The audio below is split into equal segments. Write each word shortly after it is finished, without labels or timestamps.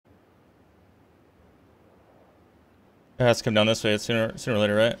It has to come down this way sooner or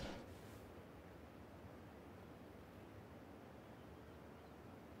later, right?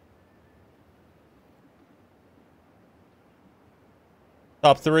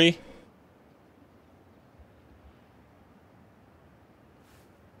 Top three.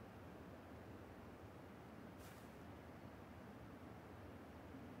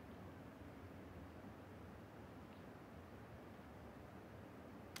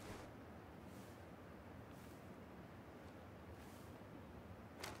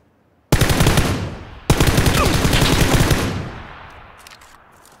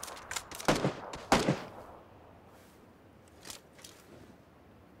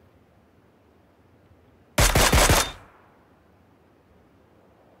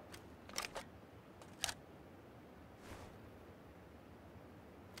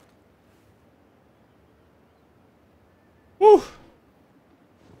 Woo!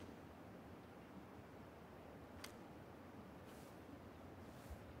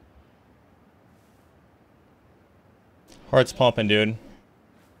 Heart's pumping, dude.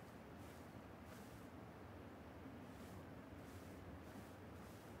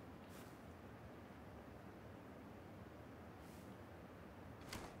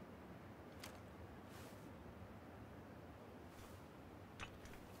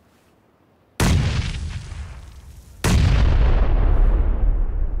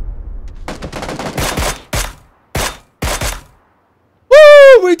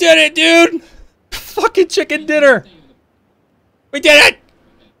 Woo! We did it, dude! Fucking chicken dinner! We did it!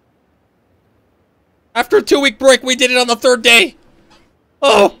 After a 2-week break, we did it on the 3rd day!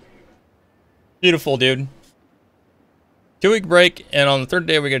 Oh! Beautiful, dude. 2-week break, and on the 3rd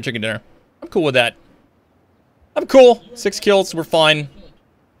day, we get a chicken dinner. I'm cool with that. I'm cool. 6 kills, we're fine.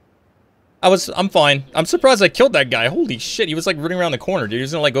 I'm fine. I'm surprised I killed that guy. Holy shit, he was like running around the corner, dude. He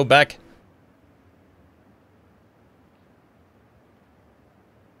was gonna like go back.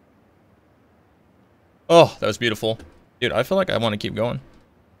 Oh, that was beautiful. Dude, I feel like I want to keep going.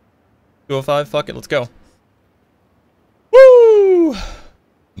 205, fuck it, let's go. Woo!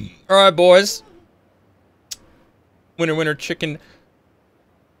 Alright, boys. Winner, winner, chicken.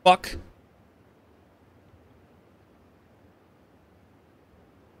 Fuck.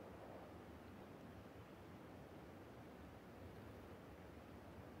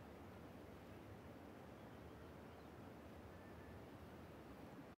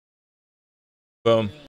 Boom.